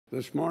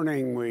This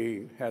morning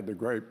we had the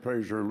great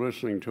pleasure of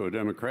listening to a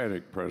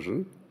Democratic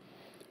president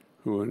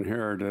who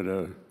inherited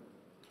a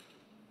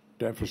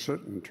deficit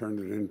and turned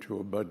it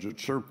into a budget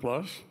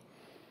surplus.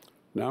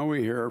 Now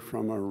we hear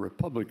from a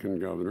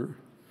Republican governor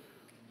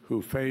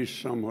who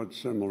faced somewhat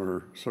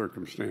similar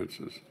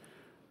circumstances.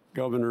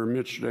 Governor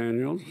Mitch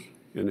Daniels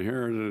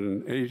inherited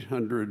an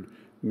 $800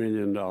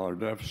 million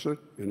deficit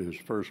in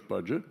his first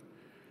budget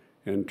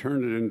and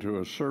turned it into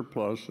a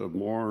surplus of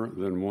more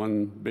than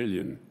 $1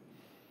 billion.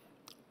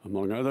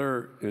 Among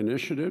other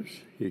initiatives,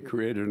 he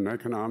created an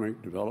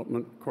economic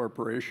development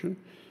corporation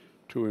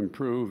to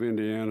improve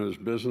Indiana's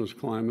business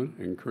climate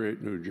and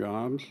create new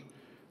jobs,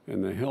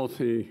 and the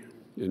Healthy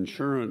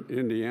Insurance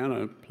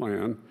Indiana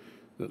plan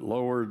that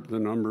lowered the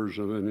numbers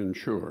of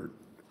uninsured.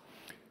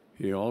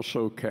 He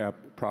also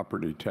capped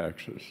property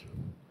taxes.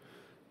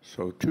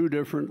 So two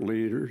different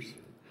leaders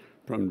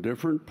from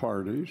different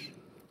parties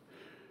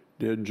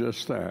did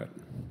just that.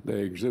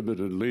 They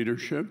exhibited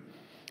leadership,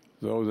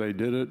 though they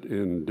did it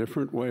in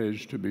different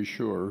ways, to be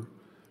sure,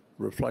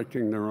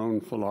 reflecting their own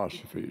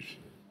philosophies.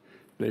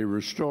 They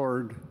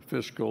restored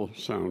fiscal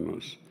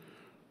soundness.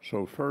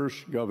 So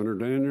first, Governor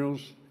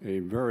Daniels, a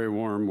very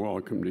warm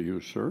welcome to you,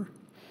 sir.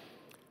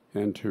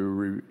 And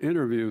to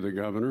interview the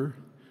governor,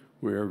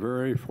 we are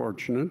very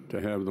fortunate to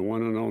have the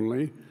one and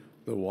only,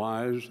 the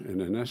wise and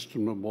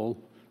inestimable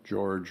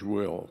George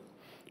Will.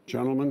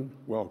 Gentlemen,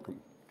 welcome.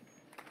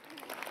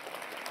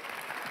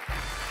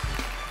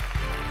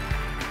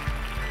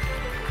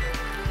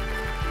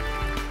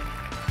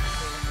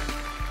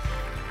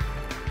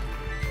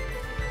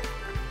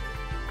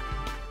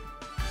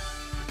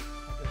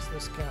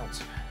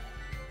 Counts.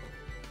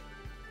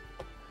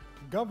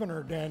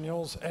 Governor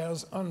Daniels,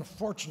 as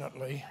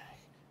unfortunately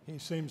he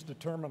seems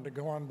determined to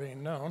go on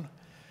being known,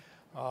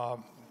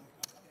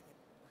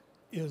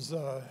 is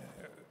a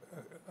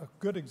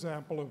good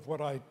example of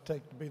what I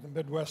take to be the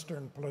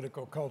Midwestern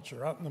political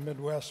culture. Out in the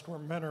Midwest, where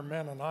men are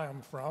men and I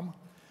am from,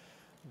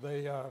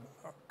 they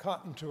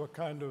cotton to a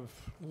kind of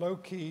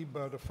low-key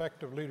but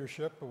effective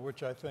leadership, of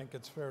which I think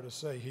it's fair to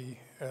say he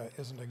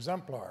is an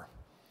exemplar.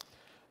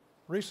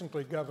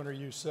 Recently, Governor,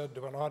 you said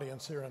to an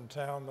audience here in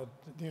town that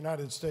the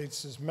United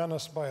States is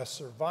menaced by a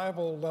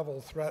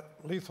survival-level threat,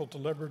 lethal to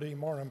liberty,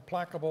 more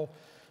implacable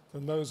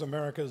than those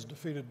America has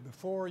defeated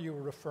before. You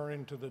were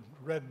referring to the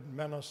red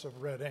menace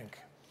of red ink.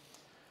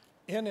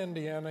 In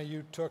Indiana,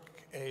 you took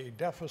a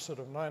deficit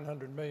of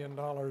 $900 million,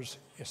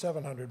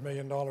 $700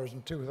 million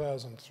in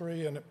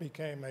 2003, and it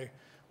became a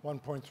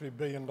 $1.3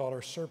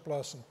 billion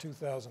surplus in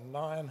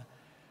 2009.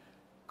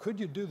 Could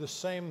you do the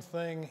same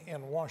thing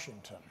in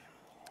Washington?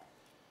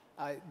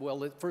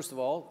 Well, first of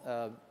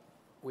all,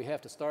 we have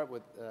to start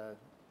with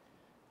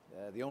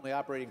the only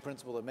operating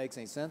principle that makes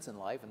any sense in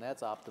life, and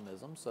that's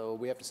optimism. So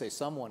we have to say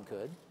someone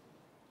could.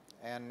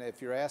 And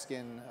if you're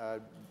asking,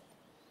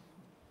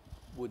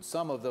 would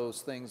some of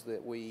those things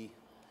that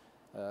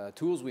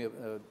tools we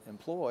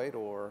employed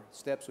or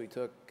steps we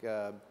took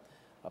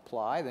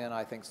apply, then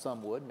I think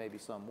some would, maybe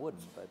some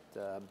wouldn't.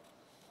 But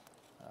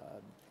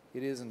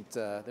it isn't,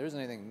 there isn't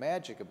anything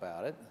magic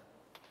about it.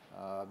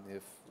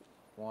 If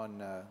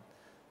one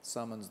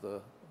summons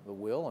the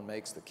will and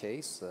makes the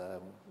case.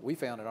 We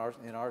found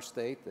in our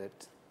state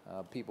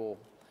that people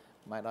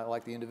might not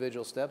like the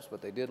individual steps,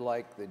 but they did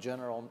like the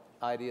general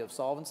idea of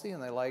solvency,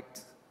 and they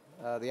liked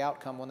the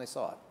outcome when they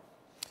saw it.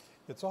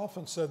 It's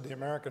often said the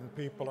American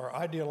people are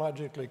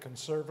ideologically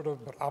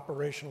conservative but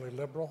operationally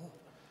liberal,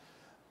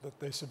 that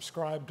they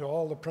subscribe to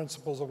all the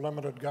principles of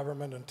limited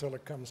government until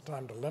it comes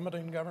time to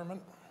limiting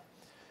government.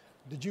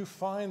 Did you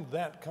find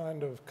that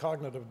kind of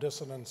cognitive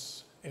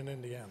dissonance in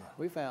Indiana?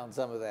 We found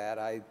some of that.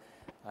 I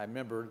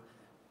remember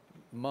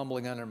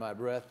mumbling under my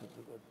breath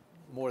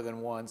more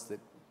than once that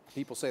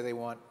people say they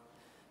want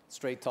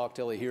straight talk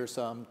till you hear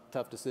some,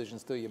 tough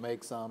decisions till you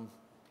make some,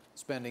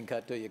 spending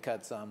cut till you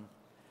cut some.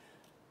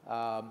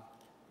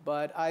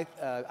 But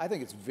I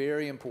think it's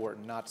very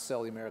important not to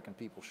sell the American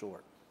people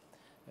short.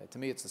 To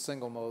me, it's the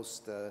single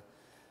most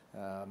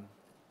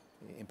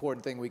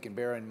important thing we can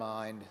bear in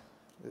mind.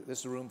 This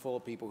is a room full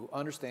of people who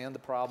understand the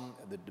problem,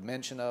 the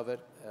dimension of it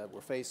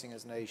we're facing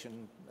as a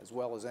nation, as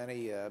well as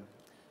any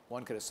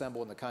one could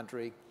assemble in the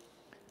country.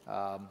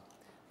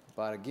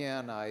 But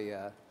again,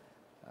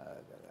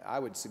 I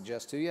would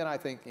suggest to you, and I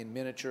think in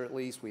miniature at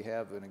least, we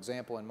have an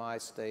example in my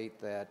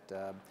state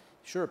that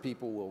sure,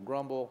 people will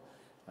grumble,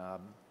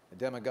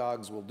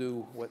 demagogues will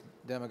do what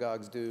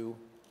demagogues do,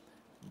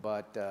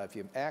 but if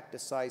you act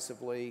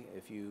decisively,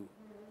 if you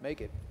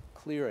make it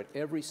clear at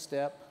every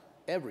step,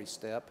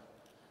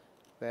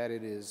 that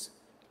it is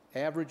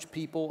average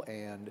people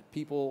and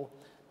people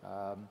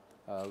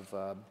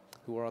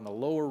who are on the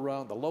lower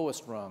rung, the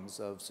lowest rungs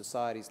of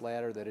society's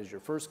ladder, that is your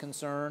first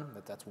concern,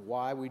 that's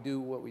why we do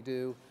what we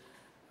do.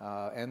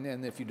 And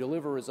then if you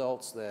deliver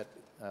results that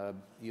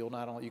you can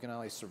not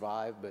only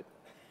survive, but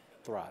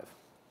thrive.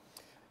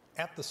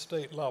 At the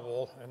state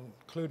level,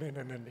 including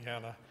in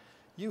Indiana,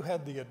 you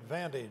had the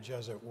advantage,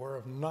 as it were,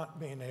 of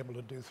not being able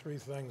to do three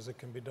things that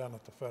can be done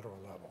at the federal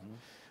level. Mm-hmm.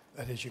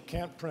 That is, you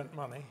can't print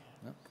money.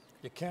 Yep.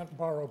 you can't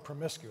borrow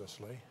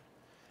promiscuously,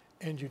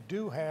 and you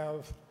do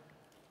have,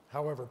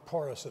 however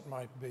porous it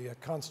might be, a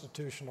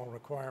constitutional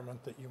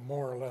requirement that you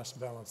more or less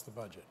balance the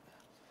budget.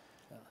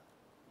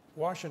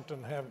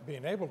 Washington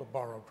being able to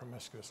borrow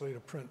promiscuously to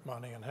print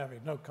money and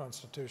having no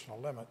constitutional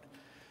limit,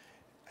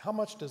 how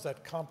much does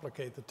that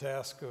complicate the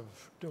task of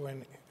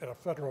doing at a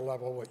federal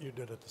level what you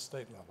did at the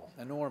state level?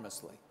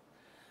 Enormously.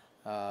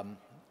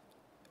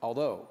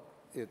 Although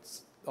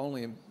it's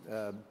only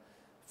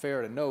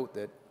fair to note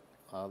that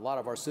a lot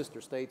of our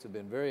sister states have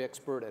been very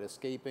expert at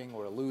escaping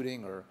or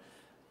eluding or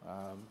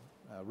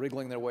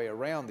wriggling their way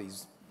around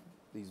these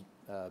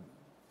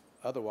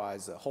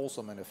otherwise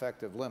wholesome and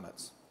effective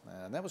limits.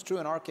 And that was true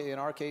in our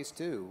case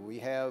too. We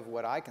have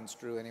what I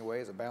construe anyway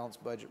as a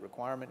balanced budget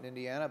requirement in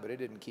Indiana, but it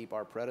didn't keep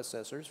our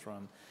predecessors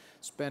from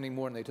spending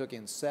more than they took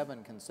in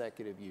 7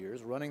 consecutive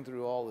years, running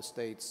through all the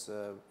state's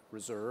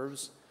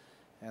reserves,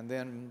 and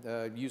then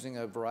using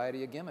a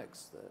variety of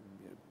gimmicks.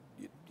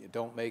 You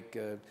don't make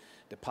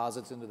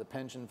deposits into the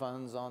pension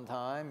funds on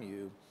time.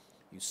 You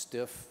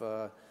stiff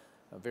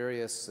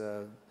various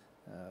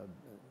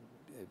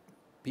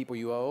people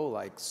you owe,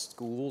 like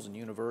schools and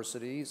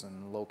universities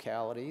and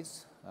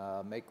localities.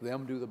 Make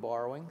them do the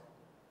borrowing,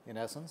 in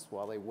essence,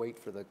 while they wait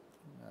for the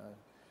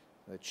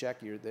check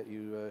that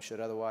you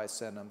should otherwise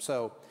send them.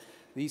 So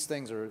these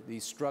things are,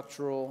 these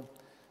structural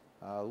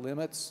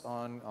limits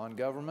on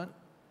government,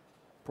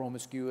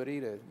 promiscuity,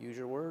 to use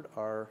your word,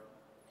 are,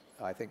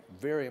 I think,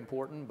 very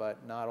important,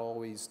 but not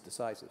always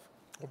decisive.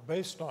 Well,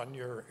 based on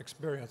your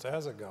experience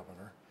as a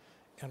governor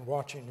and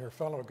watching your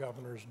fellow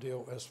governors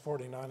deal, as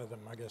 49 of them,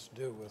 I guess,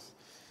 do, with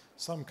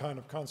some kind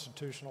of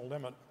constitutional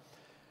limit,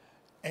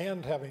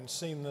 and having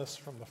seen this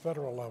from the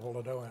federal level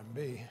at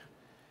OMB,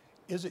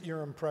 is it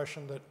your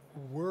impression that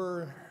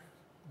were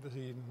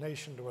the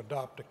nation to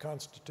adopt a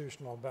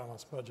constitutional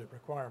balanced budget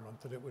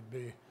requirement, that it would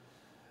be,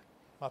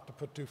 not to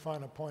put too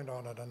fine a point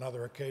on it,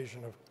 another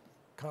occasion of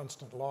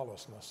constant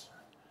lawlessness?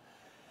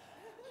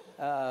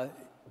 I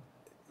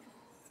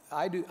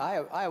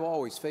have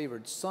always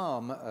favored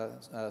some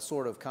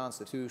sort of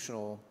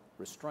constitutional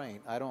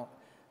restraint. I don't.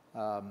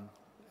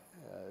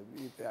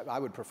 I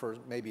would prefer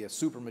maybe a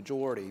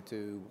supermajority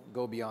to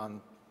go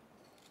beyond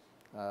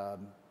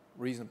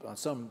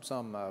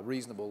some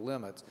reasonable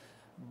limits.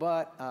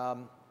 But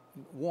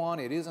one,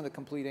 it isn't a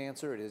complete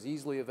answer. It is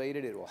easily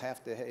evaded. It will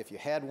have to. If you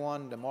had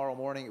one tomorrow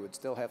morning, it would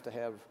still have to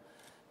have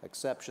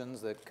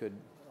exceptions that could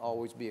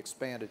always be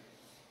expanded.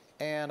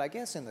 And I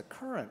guess in the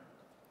current,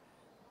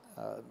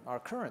 our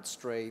current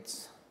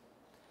straits,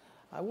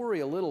 I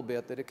worry a little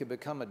bit that it could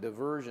become a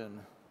diversion,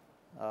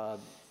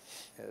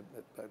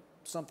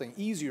 something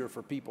easier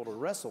for people to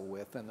wrestle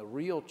with than the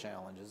real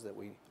challenges that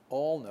we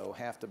all know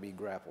have to be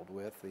grappled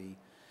with, the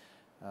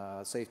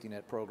safety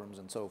net programs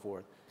and so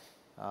forth.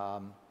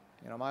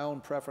 You know, my own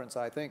preference,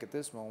 I think, at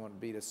this moment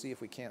would be to see if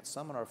we can't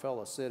summon our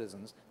fellow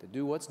citizens to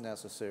do what's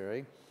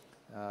necessary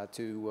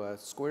to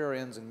square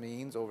ends and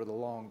means over the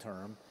long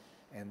term,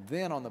 and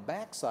then on the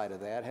backside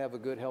of that, have a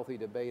good, healthy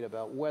debate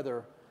about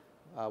whether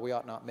we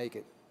ought not make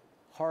it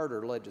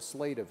harder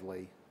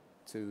legislatively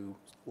to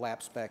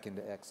lapse back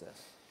into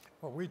excess.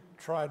 Well, we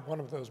tried one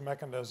of those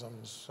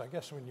mechanisms, I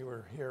guess, when you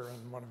were here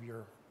in one of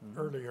your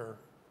earlier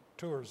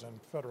tours in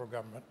federal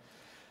government,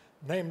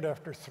 named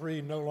after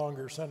 3 no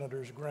longer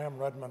senators, Graham,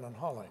 Redmond, and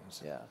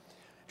Hollings. Yeah.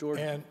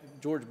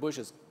 George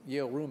Bush's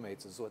Yale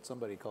roommates is what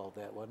somebody called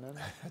that, wasn't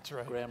it? That's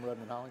right. Graham,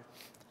 Redmond, Hollings.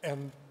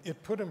 And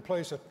it put in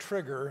place a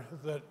trigger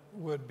that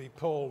would be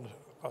pulled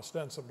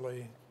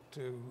ostensibly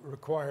to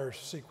require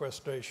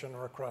sequestration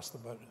or across the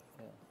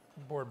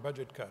board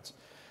budget cuts.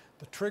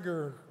 The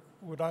trigger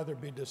would either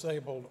be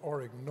disabled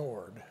or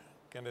ignored,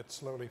 and it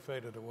slowly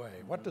faded away.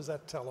 What does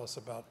that tell us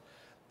about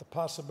the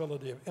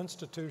possibility of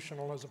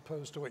institutional, as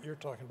opposed to what you're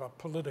talking about,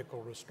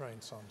 political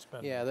restraints on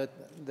spending? Yeah,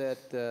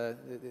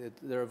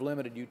 they're of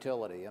limited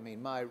utility. I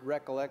mean, my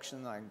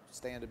recollection, I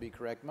stand to be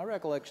correct, my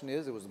recollection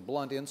is it was a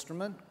blunt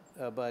instrument,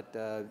 but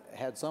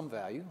had some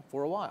value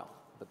for a while.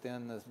 But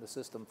then the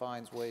system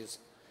finds ways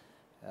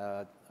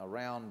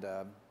around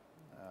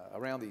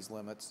these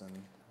limits, and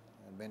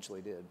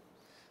eventually did.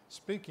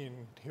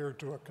 Speaking here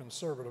to a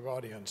conservative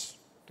audience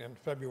in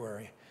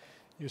February,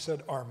 you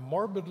said our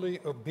morbidly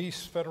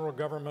obese federal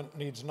government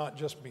needs not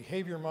just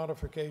behavior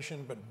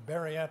modification, but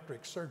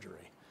bariatric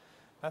surgery.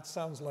 That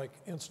sounds like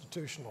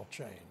institutional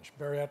change.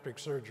 Bariatric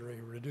surgery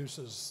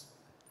reduces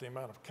the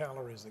amount of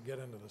calories that get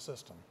into the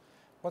system.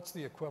 What's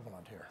the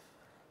equivalent here?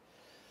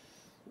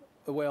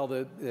 Well,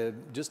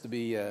 just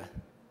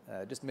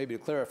maybe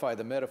to clarify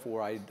the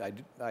metaphor,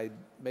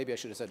 maybe I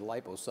should have said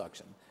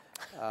liposuction.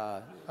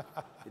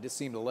 It just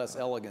seemed a less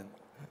elegant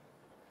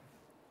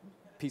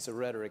piece of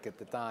rhetoric at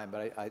the time,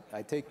 but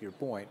I take your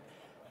point.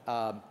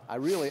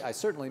 I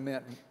certainly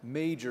meant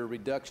major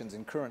reductions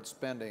in current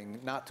spending,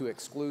 not to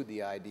exclude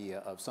the idea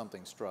of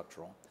something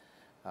structural.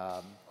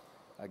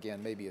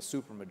 Again, maybe a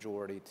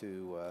supermajority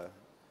to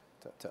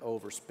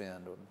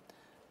overspend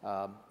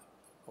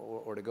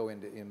or to go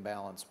into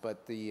imbalance.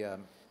 But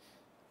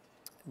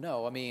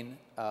no, I mean,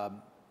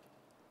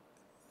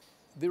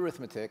 the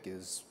arithmetic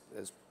is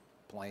as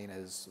plain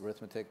as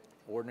arithmetic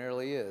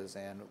ordinarily is,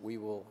 and we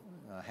will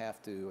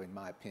have to, in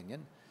my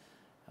opinion,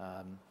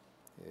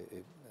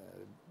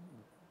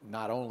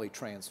 not only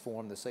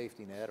transform the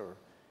safety net or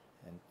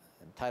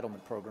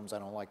entitlement programs. I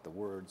don't like the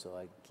word, so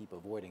I keep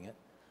avoiding it.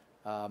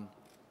 But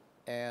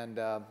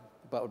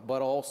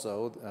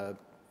also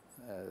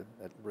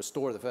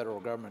restore the federal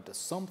government to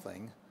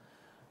something,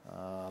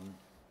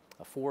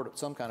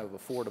 some kind of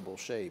affordable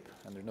shape,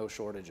 and there's no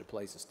shortage of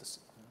places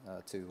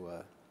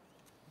to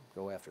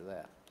go after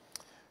that.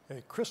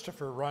 Hey,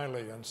 Christopher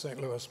Riley in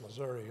St. Louis,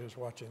 Missouri, who's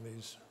watching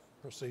these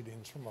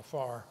proceedings from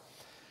afar,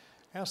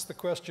 asked the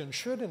question,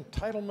 should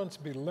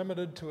entitlements be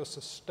limited to a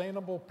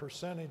sustainable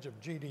percentage of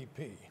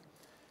GDP?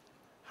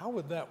 How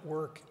would that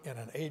work in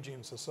an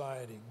aging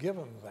society,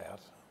 given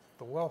that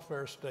the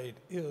welfare state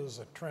is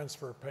a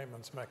transfer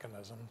payments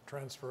mechanism,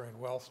 transferring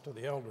wealth to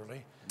the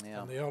elderly,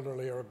 and the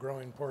elderly are a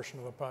growing portion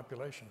of the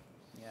population?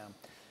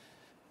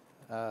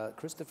 Yeah.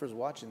 Christopher's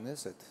watching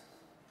this at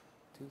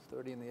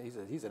 2:30 in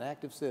the. He's an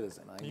active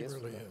citizen, I guess. He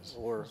really is.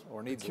 Or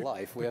needs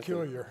life.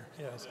 Peculiar,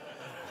 yes.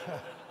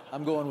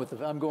 I'm going with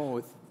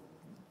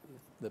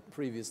the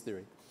previous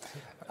theory.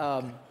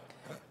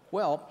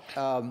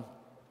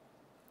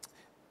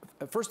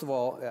 First of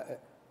all,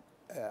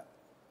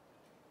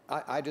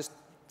 I just,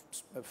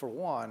 for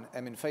one,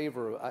 am in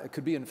favor.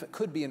 Could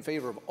be in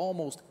favor of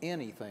almost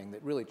anything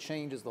that really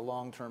changes the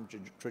long-term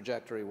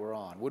trajectory we're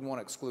on. Wouldn't want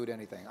to exclude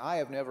anything. I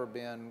have never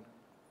been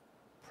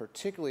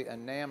particularly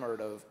enamored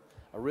of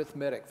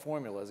arithmetic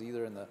formulas,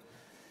 either in the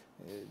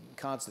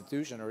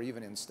Constitution or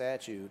even in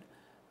statute.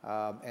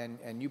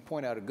 And you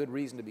point out a good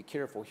reason to be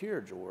careful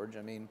here, George.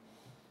 I mean,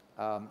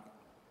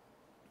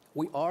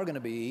 we are going to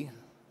be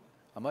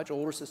a much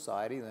older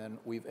society than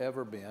we've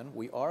ever been.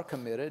 We are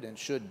committed and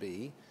should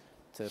be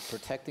to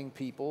protecting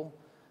people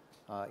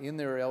in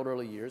their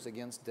elderly years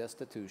against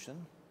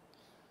destitution,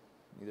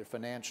 either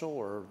financial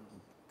or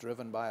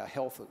driven by a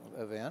health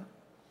event.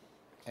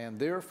 And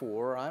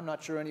therefore, I'm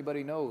not sure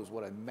anybody knows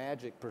what a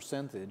magic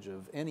percentage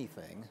of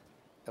anything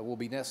that will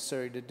be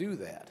necessary to do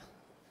that.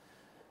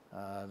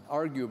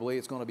 Arguably,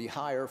 it's going to be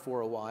higher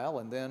for a while,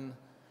 and then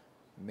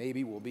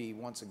maybe we'll be,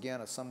 once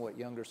again, a somewhat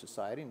younger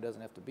society, and it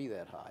doesn't have to be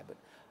that high. But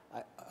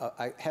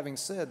having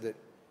said that,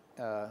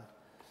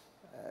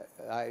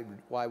 I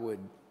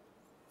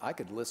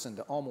could listen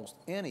to almost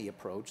any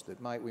approach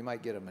that we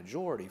might get a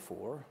majority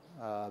for.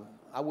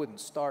 I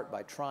wouldn't start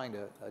by trying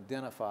to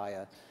identify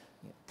a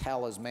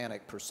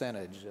talismanic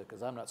percentage,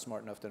 because I'm not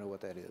smart enough to know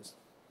what that is.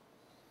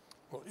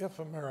 Well, if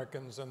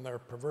Americans in their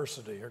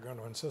perversity are going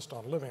to insist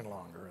on living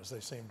longer, as they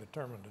seem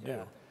determined to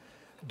do,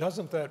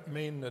 doesn't that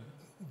mean that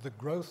the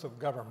growth of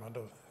government,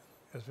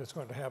 if it's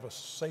going to have a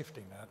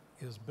safety net,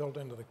 is built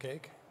into the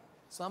cake?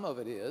 Some of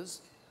it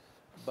is,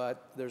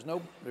 but there's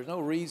no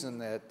reason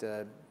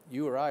that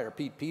you or I or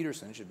Pete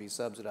Peterson should be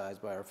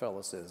subsidized by our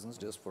fellow citizens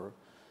just for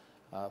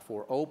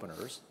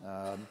openers.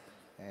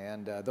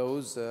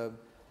 Those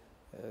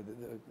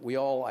we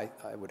all, I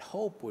would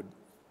hope,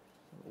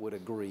 would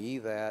agree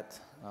that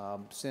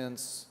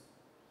since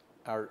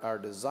our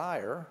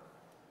desire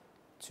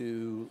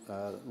to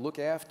look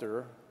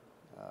after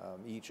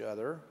each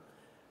other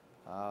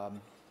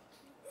will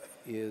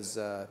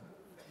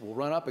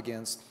run up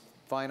against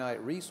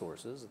finite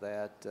resources,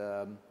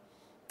 that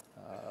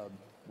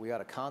we ought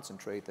to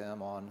concentrate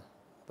them on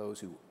those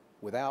who,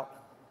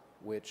 without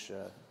which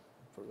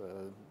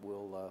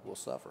will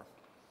suffer.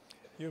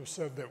 You've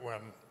said that when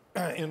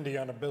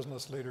Indiana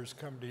business leaders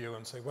come to you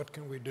and say, what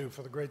can we do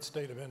for the great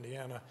state of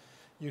Indiana?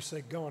 You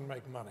say, go and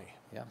make money.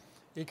 Yeah.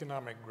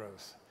 Economic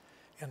growth.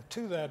 And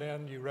to that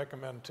end, you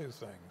recommend two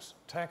things.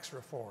 Tax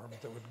reform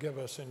that would give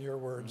us, in your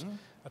words,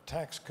 a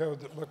tax code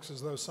that looks as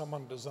though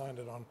someone designed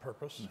it on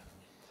purpose.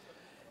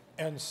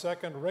 And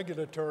second,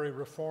 regulatory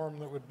reform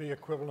that would be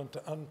equivalent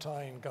to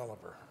untying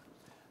Gulliver.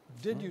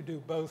 Did you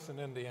do both in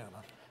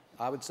Indiana?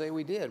 I would say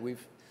we did.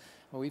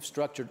 We've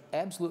structured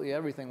absolutely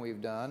everything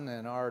we've done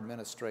in our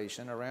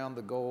administration around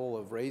the goal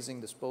of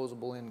raising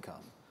disposable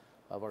income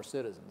of our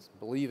citizens,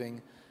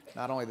 believing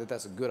not only that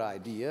that's a good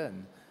idea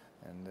and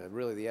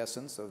really the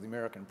essence of the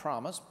American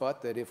promise,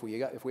 but that if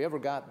we ever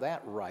got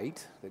that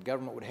right, that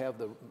government would have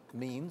the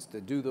means to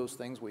do those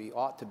things we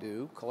ought to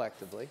do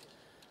collectively,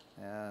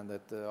 and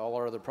that all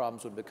our other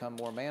problems would become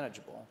more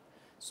manageable.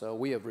 So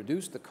we have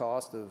reduced the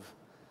cost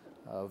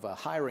of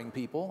hiring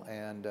people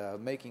and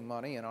making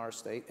money in our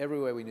state every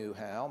way we knew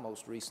how,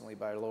 most recently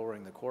by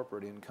lowering the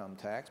corporate income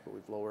tax, but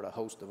we've lowered a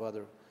host of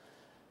other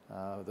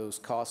those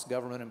costs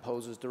government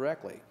imposes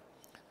directly.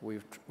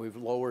 We've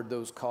lowered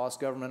those costs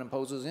government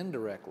imposes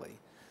indirectly,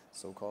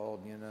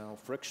 so-called,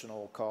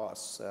 frictional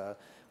costs.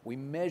 We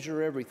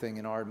measure everything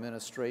in our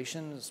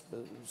administration,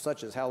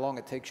 such as how long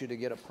it takes you to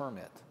get a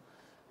permit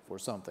for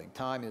something.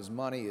 Time is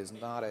money is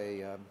not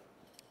a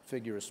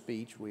figure of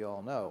speech, we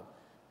all know.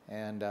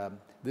 And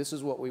this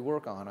is what we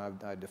work on.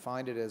 I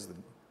defined it as the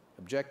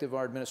objective of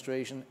our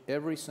administration.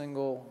 Every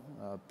single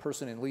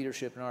person in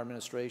leadership in our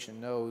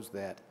administration knows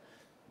that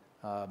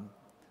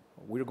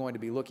we're going to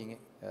be looking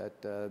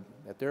at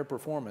their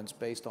performance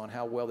based on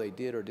how well they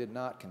did or did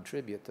not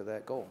contribute to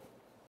that goal.